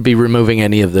he could be removing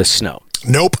any of this snow.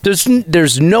 Nope.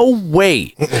 There's no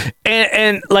way.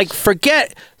 And like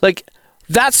forget like.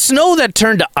 That snow that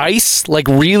turned to ice like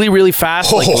really, really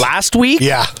fast like last week.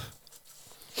 Yeah.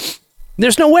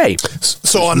 There's no way.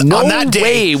 So on that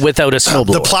day, without a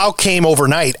snowblower. The plow came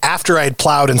overnight after I had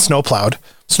plowed and snowblowed,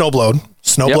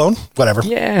 whatever.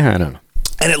 Yeah, I don't know.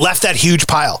 And it left that huge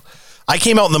pile. I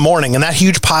came out in the morning and that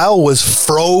huge pile was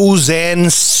frozen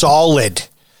solid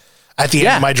at the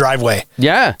end of my driveway.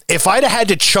 Yeah. If I'd have had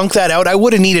to chunk that out, I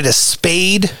would have needed a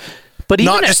spade. But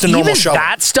not just a normal shovel.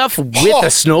 That stuff with a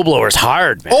snowblower is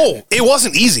hard, man. Oh, it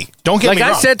wasn't easy. Don't get me wrong.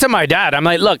 Like I said to my dad, I'm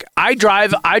like, look, I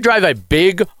drive a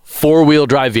big 4-wheel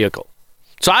drive vehicle.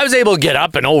 So I was able to get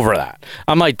up and over that.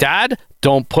 I'm like, Dad,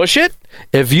 don't push it.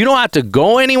 If you don't have to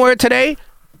go anywhere today,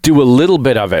 do a little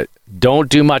bit of it. Don't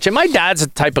do much. And my dad's the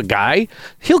type of guy,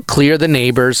 he'll clear the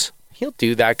neighbors. He'll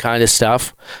do that kind of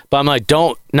stuff. But I'm like,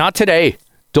 not today.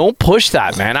 Don't push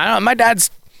that, man. My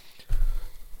dad's,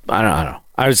 I don't know.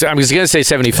 I was going to say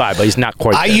 75, but he's not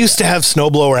quite there. I used to have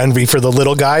snowblower envy for the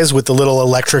little guys with the little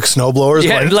electric snowblowers.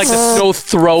 Yeah, like the snow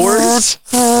throwers.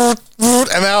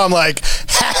 And now I'm like,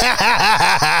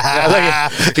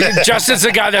 Justin's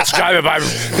the guy that's driving by.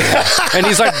 And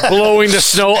he's like blowing the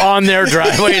snow on their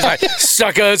driveway. He's like,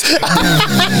 suckers.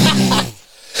 I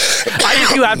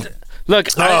just do have to, look,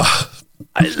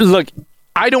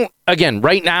 I don't, again,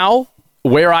 right now,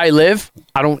 where I live,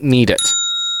 I don't need it.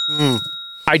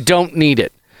 I don't need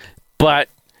it. But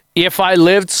if I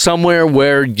lived somewhere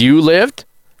where you lived,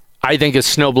 I think a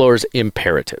snowblower is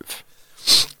imperative.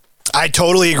 I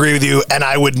totally agree with you. And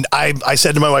I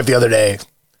said to my wife the other day,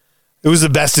 it was the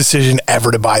best decision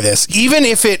ever to buy this. Even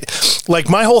if it, like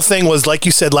my whole thing was, like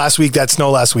you said last week, that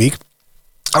snow last week,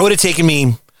 I would have taken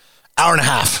me hour and a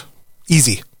half,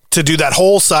 easy, to do that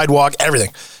whole sidewalk,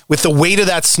 everything. With the weight of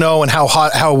that snow and how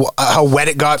hot, how wet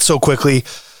it got so quickly,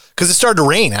 because it started to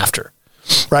rain after.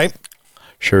 Right?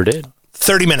 Sure did.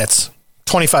 30 minutes,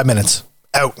 25 minutes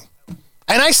out.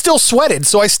 And I still sweated,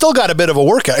 so I still got a bit of a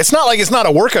workout. It's not like it's not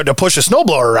a workout to push a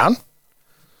snowblower around.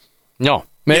 No.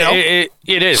 It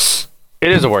is.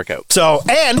 It is a workout. So,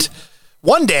 and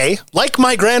one day, like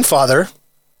my grandfather,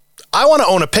 I want to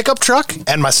own a pickup truck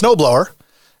and my snowblower,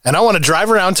 and I want to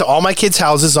drive around to all my kids'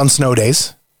 houses on snow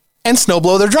days and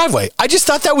snowblow their driveway. I just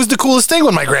thought that was the coolest thing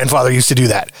when my grandfather used to do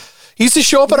that. He used to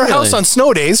show up at our house on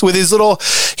snow days with his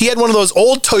he had one of those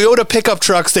old Toyota pickup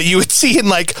trucks that you would see in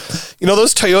like,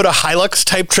 those Toyota Hilux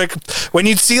type trick. When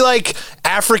you'd see like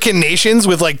African nations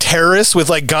with like terrorists with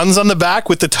like guns on the back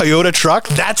with the Toyota truck,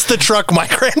 that's the truck my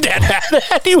granddad had.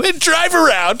 And he would drive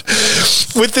around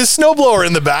with this snowblower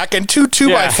in the back and two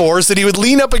 2x4s that he would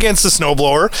lean up against the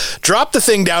snowblower, drop the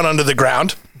thing down onto the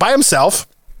ground by himself,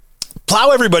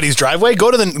 plow everybody's driveway,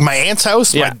 go to my aunt's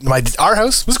house, our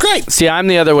house. It was great. See, I'm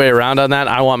the other way around on that.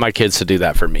 I want my kids to do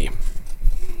that for me.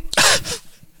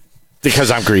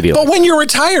 Because I'm greedy. But when you're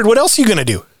retired, what else are you going to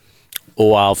do?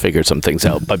 Oh, I'll figure some things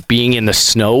out. But being in the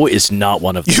snow is not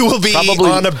one of them. You will be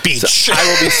on a beach. I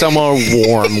will be somewhere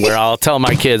warm where I'll tell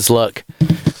my kids, look,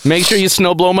 Make sure you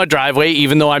snow blow my driveway,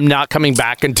 even though I'm not coming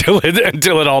back until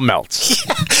it all melts.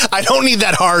 Yeah, I don't need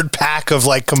that hard pack of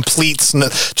like complete snow,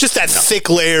 just that thick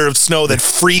layer of snow that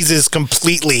freezes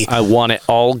completely. I want it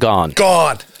all gone.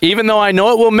 Gone. Even though I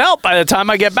know it will melt by the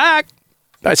time I get back,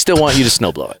 I still want you to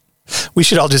snow blow it. We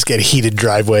should all just get heated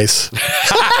driveways.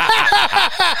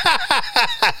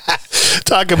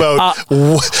 Talk about.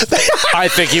 I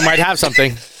think you might have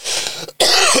something.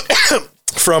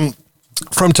 From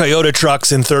Toyota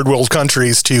trucks in third world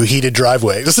countries to heated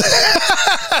driveways.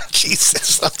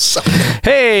 Jesus. That's so...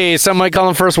 Hey, some might call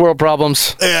them first world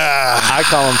problems. Yeah. I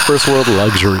call them first world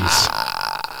luxuries.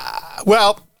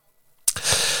 Well,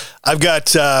 I've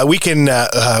got, we can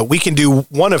do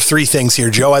one of three things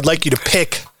here, Joe. I'd like you to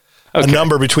pick a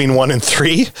number between 1 and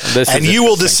 3, and you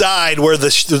will decide where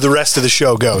the rest of the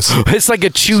show goes. It's like a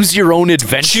choose your own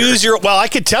adventure. Well, I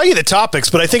could tell you the topics,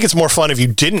 but I think it's more fun if you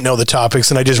didn't know the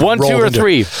topics and I just 1, 2, or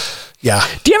 3. Yeah.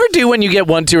 Do you ever do when you get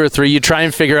 1, 2, or 3, you try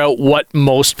and figure out what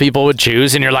most people would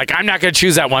choose, and you're like, I'm not going to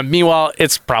choose that one. Meanwhile,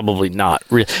 it's probably not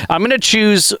real. I'm going to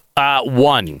choose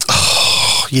 1.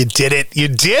 Oh, you did it. You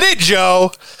did it,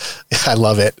 Joe. I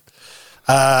love it.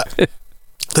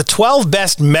 The 12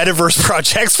 best metaverse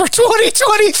projects for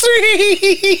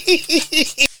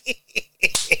 2023.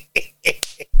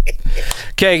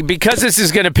 Okay, because this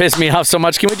is going to piss me off so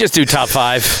much, can we just do top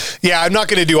 5? Yeah, I'm not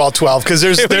going to do all 12 because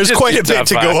there's quite a bit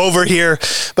to go over here.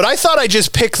 But I thought I'd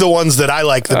just pick the ones that I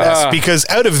like the best because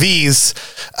out of these,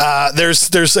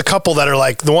 there's a couple that are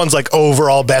like the ones like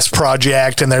overall best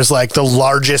project, and there's like the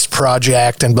largest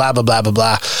project and blah, blah, blah, blah,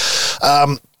 blah.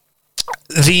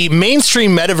 The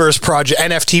mainstream metaverse project,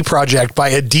 NFT project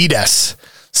by Adidas,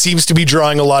 seems to be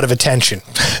drawing a lot of attention.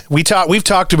 We've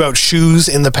talked about shoes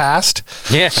in the past.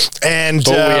 Yeah. And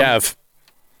we have.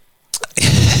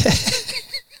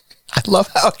 I love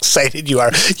how excited you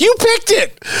are. You picked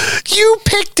it.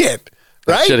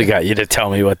 Right? I should have got you to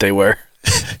tell me what they were.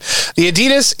 The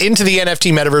Adidas Into the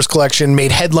NFT Metaverse collection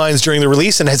made headlines during the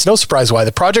release, and it's no surprise why.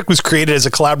 The project was created as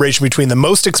a collaboration between the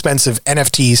most expensive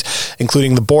NFTs,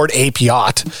 including the Bored Ape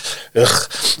Yacht,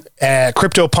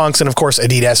 CryptoPunks, and of course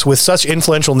Adidas. With such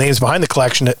influential names behind the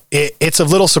collection, it's of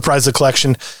little surprise the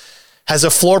collection has a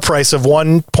floor price of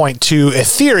 1.2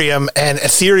 Ethereum, and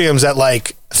Ethereum's at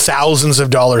like thousands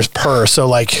of dollars per. So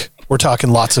like, we're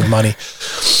talking lots of money.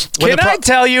 Can I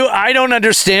tell you, I don't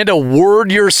understand a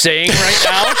word you're saying right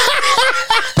now.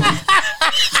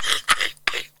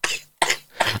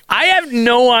 I have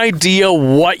no idea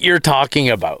what you're talking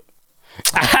about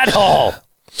at all.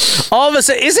 All of a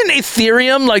sudden, isn't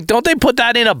Ethereum like? Don't they put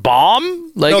that in a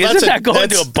bomb? Like, no, isn't that going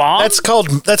to a bomb? That's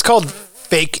called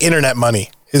fake internet money.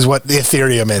 Is what the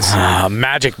Ethereum is.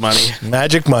 Magic money.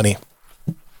 Magic money.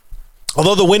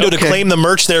 Although the window to claim the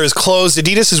merch there is closed,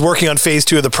 Adidas is working on phase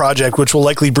 2 of the project, which will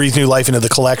likely breathe new life into the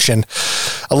collection.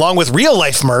 Along with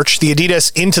real-life merch, the Adidas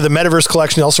Into the Metaverse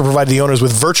collection also provided the owners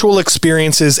with virtual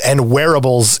experiences and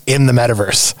wearables in the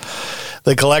metaverse.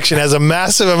 The collection has a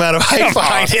massive amount of hype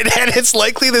behind it, and it's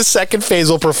likely the second phase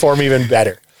will perform even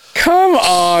better. Come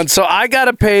on. So I got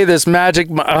to pay this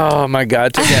oh my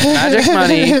God, to get magic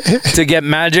money, to get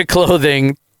magic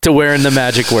clothing, to wear in the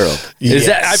magic world. Is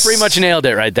that, I pretty much nailed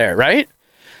it right there, right?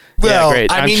 Well, yeah,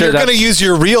 great. I mean, you're going to use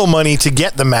your real money to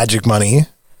get the magic money.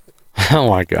 Oh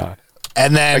my God.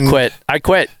 And then I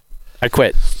quit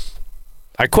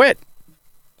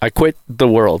the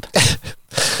world.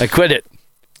 I quit it.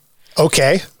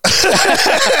 Okay.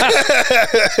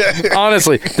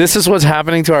 Honestly, this is what's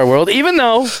happening to our world, even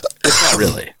though it's not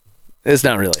really. It's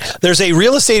not really. There's a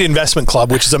real estate investment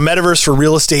club, which is a metaverse for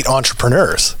real estate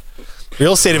entrepreneurs.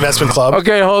 Real estate investment club.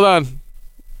 Okay, hold on.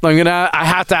 I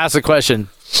have to ask a question.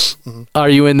 Mm-hmm. Are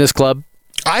you in this club?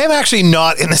 I am actually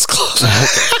not in this club.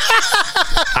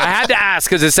 I had to ask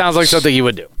because it sounds like something you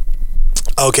would do.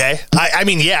 Okay. I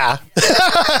mean, yeah.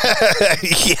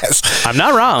 Yes. I'm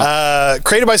not wrong.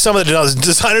 Created by some of the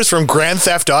designers from Grand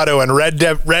Theft Auto and Red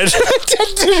Dead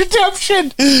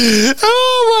Redemption.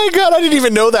 Oh my God. I didn't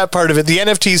even know that part of it. The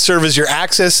NFTs serve as your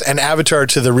access and avatar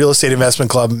to the real estate investment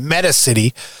club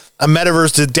MetaCity, a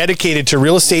metaverse dedicated to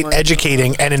real estate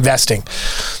educating and investing.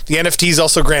 The NFTs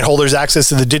also grant holders access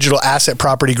to the digital asset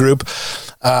property group.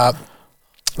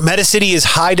 MetaCity is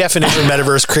high-definition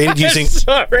metaverse created using...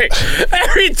 Sorry.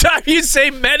 Every time you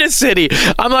say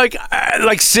MetaCity, I'm like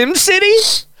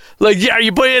SimCity? Like, are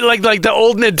you putting it like the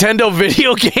old Nintendo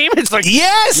video game? It's like,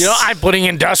 yes! You know, I'm putting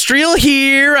industrial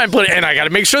here, and I got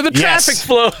to make sure the traffic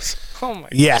flows. Oh my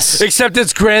yes. God. Except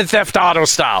it's Grand Theft Auto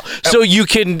style. So you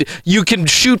can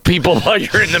shoot people while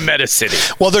you're in the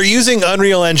MetaCity. Well, they're using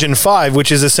Unreal Engine 5,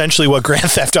 which is essentially what Grand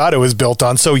Theft Auto is built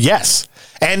on, so yes.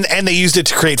 And they used it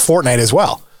to create Fortnite as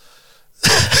well.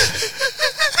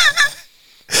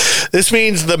 This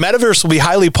means the metaverse will be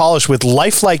highly polished with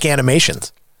lifelike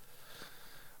animations.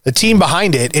 The team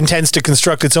behind it intends to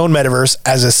construct its own metaverse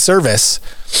as a service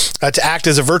to act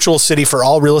as a virtual city for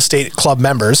all real estate club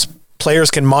members.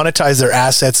 Players can monetize their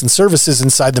assets and services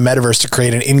inside the metaverse to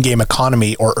create an in-game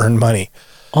economy or earn money.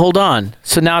 Hold on.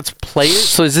 So now it's players?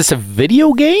 So is this a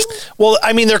video game? Well,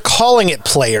 I mean, they're calling it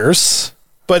players,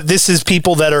 but this is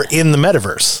people that are in the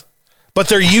metaverse. But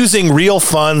they're using real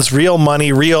funds, real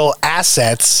money, real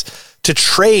assets to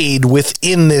trade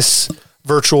within this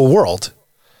virtual world.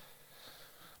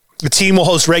 The team will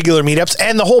host regular meetups.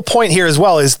 And the whole point here as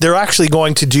well is they're actually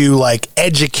going to do like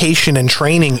education and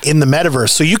training in the metaverse.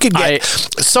 So you could get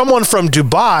someone from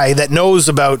Dubai that knows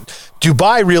about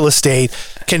Dubai real estate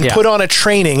can put on a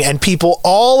training, and people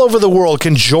all over the world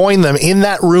can join them in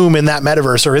that room, in that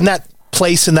metaverse, or in that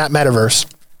place in that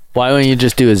metaverse. Why wouldn't you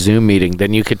just do a Zoom meeting?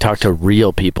 Then you could talk to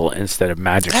real people instead of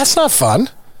magic. That's not fun.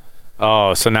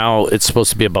 Oh, so now it's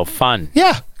supposed to be about fun.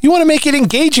 Yeah. You want to make it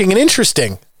engaging and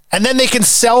interesting. And then they can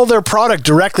sell their product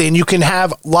directly, and you can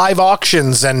have live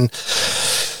auctions. And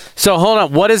so hold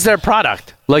on, what is their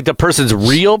product? Like the person's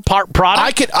real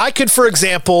product? I could, for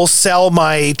example, sell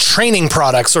my training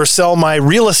products or sell my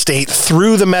real estate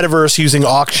through the metaverse using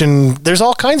auction. There's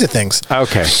all kinds of things.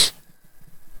 Okay.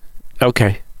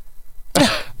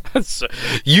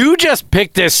 You just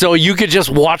picked this so you could just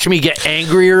watch me get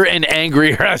angrier and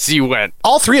angrier as you went.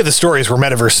 All three of the stories were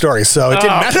metaverse stories, so it didn't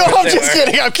matter. No, I'm just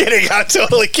kidding. I'm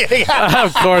totally kidding.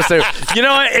 Of course they were. You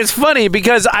know what? It's funny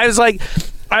because I was like,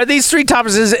 are these three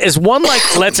topics, is one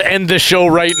like, let's end the show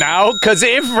right now? Because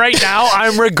if right now,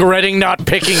 I'm regretting not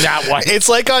picking that one. It's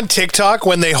like on TikTok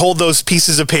when they hold those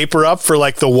pieces of paper up for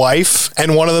like the wife,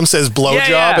 and one of them says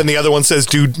blowjob and the other one says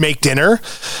dude make dinner,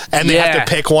 and they have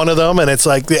to pick one of them, and it's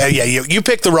like, you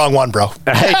picked the wrong one, bro.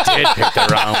 I did pick the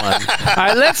wrong one. All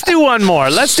right, let's do one more.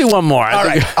 All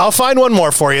right, I'll find one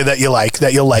more for you that you'll like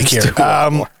here.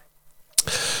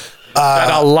 That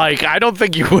I'll like. I don't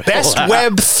think you will. Best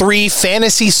Web3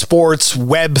 fantasy sports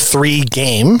Web3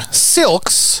 game.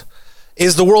 Silks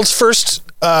is the world's first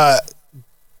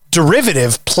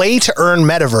derivative play-to-earn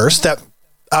metaverse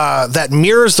that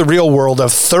mirrors the real world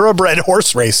of thoroughbred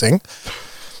horse racing.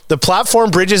 The platform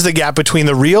bridges the gap between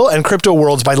the real and crypto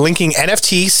worlds by linking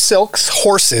NFT Silks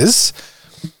horses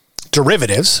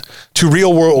derivatives to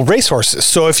real world racehorses.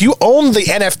 So if you own the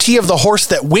NFT of the horse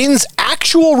that wins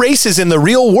actual races in the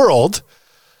real world,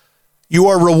 you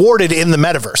are rewarded in the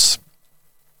metaverse.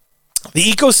 The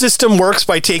ecosystem works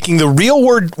by taking the real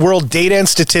world data and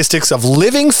statistics of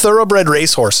living thoroughbred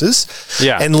racehorses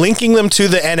and linking them to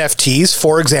the NFTs.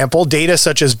 For example, data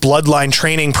such as bloodline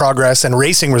training progress and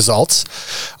racing results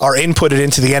are inputted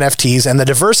into the NFTs, and the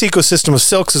diverse ecosystem of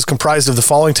Silks is comprised of the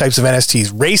following types of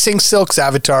NFTs: racing Silks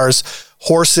avatars,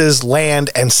 horses,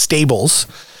 land, and stables.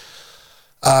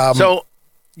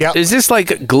 Is this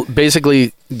like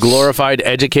basically glorified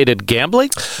educated gambling?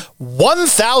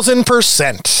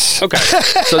 1,000%. Okay,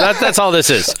 so that's all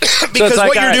this is. Because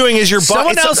what you're doing is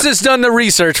someone else has done the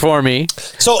research for me.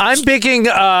 So I'm picking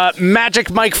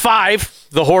Magic Mike 5,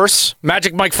 the horse,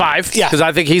 Magic Mike 5, because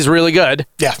I think he's really good.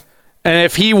 Yeah, and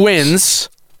if he wins,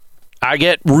 I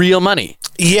get real money.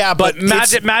 Yeah, but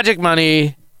magic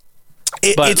money.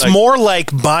 It's like, more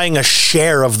like buying a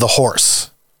share of the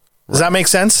horse. Does that make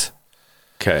sense?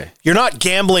 Okay. You're not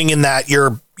gambling in that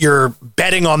you're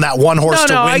betting on that one horse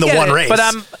to win the one race. But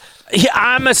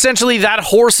I'm essentially that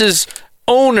horse's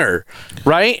owner,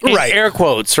 right? Right. Air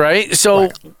quotes, right? So,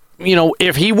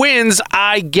 if he wins,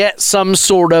 I get some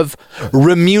sort of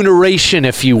remuneration,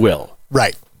 if you will.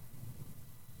 Right.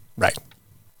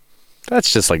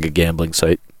 That's just like a gambling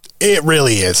site. It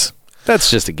really is. That's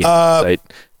just a gambling site.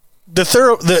 As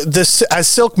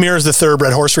Silk mirrors the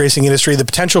thoroughbred horse racing industry, the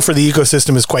potential for the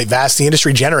ecosystem is quite vast. The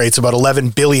industry generates about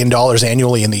 $11 billion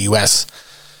annually in the U.S.,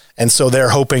 and so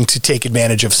they're hoping to take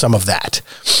advantage of some of that.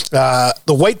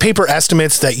 The white paper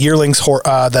estimates that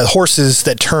that horses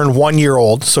that turn 1 year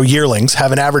old, so yearlings,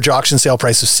 have an average auction sale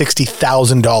price of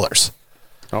 $60,000.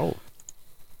 Oh.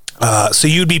 So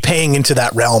you'd be paying into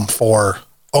that realm for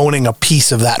owning a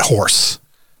piece of that horse.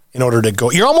 In order to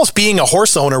go, you're almost being a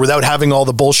horse owner without having all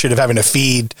the bullshit of having to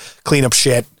feed, clean up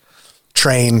shit,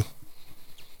 train.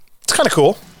 It's kind of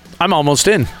cool. I'm almost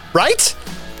in. Right?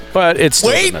 But it's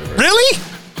still really?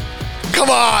 Come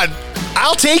on.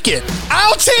 I'll take it.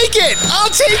 I'll take it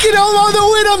on the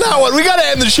win on that one. We got to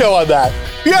end the show on that.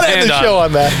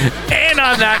 And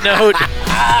on that note,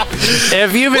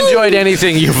 if you've enjoyed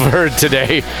anything you've heard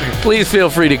today, please feel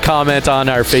free to comment on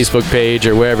our Facebook page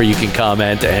or wherever you can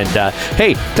comment. And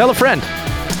hey, tell a friend.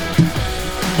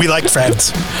 We like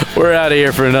friends. We're out of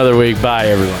here for another week. Bye,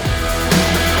 everyone.